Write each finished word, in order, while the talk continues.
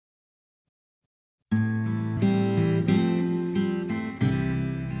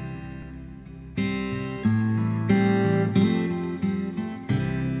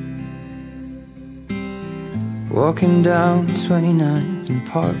walking down 29th and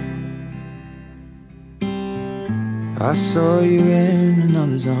Park. I saw you in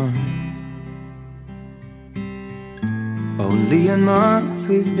another's arms. Only a month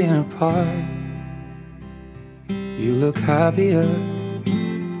we've been apart. You look happier.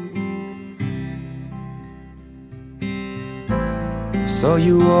 Saw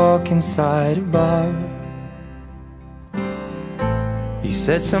you walk inside a bar. You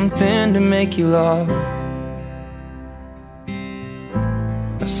said something to make you laugh.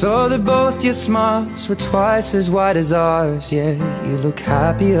 I saw that both your smiles were twice as wide as ours. Yeah, you look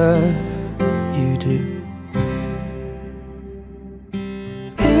happier, you do.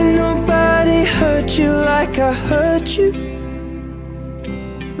 Ain't nobody hurt you like I hurt you.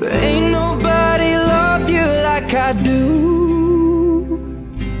 Ain't nobody love you like I do.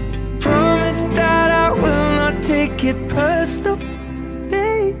 Promise that I will not take it personal,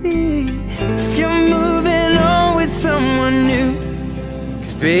 baby, if you're moving on with someone new.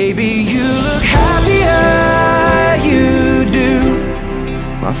 'Cause baby, you look happier, you do.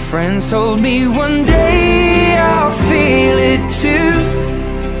 My friends told me one day I'll feel it too.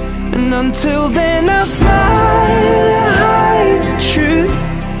 And until then I'll smile and hide the truth,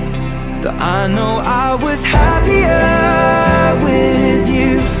 that I know I was happier with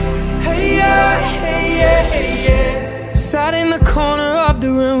you. Hey yeah, hey yeah, hey yeah. Sat in the corner of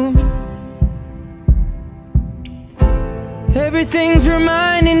the room. Everything's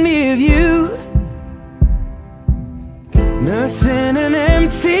reminding me of you. Nursing an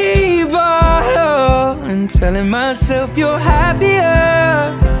empty bottle and telling myself you're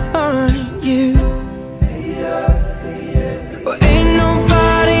happier, aren't you? Well, ain't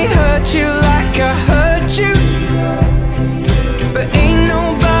nobody hurt you like I hurt you, but ain't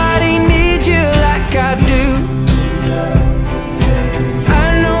nobody need you like I do. I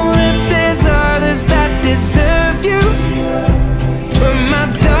know that there's others that deserve you, but my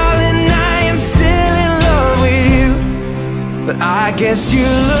darling, I am still in love with you. But I guess you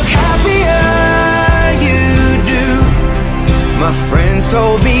look happier, you do. My friends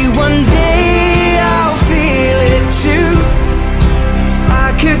told me one day I'll feel it too. I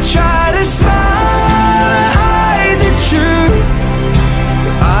could try to smile and hide the truth,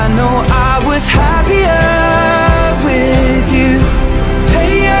 but I know I was happier with you.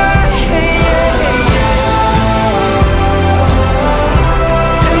 Hey yeah, hey yeah, hey yeah.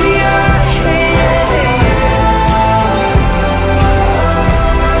 Hey yeah, hey yeah, hey yeah.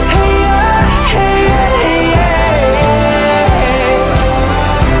 Hey yeah, hey yeah, hey yeah.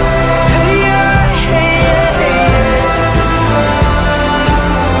 Hey yeah, hey yeah, hey yeah.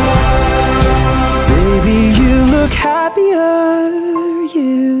 Baby, you look happier,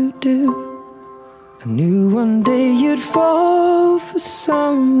 you do. I knew one day you'd fall for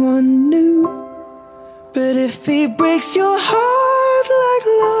someone new, but if he breaks your heart like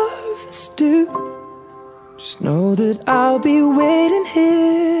lovers do, just know that I'll be waiting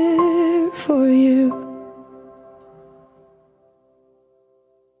here for you.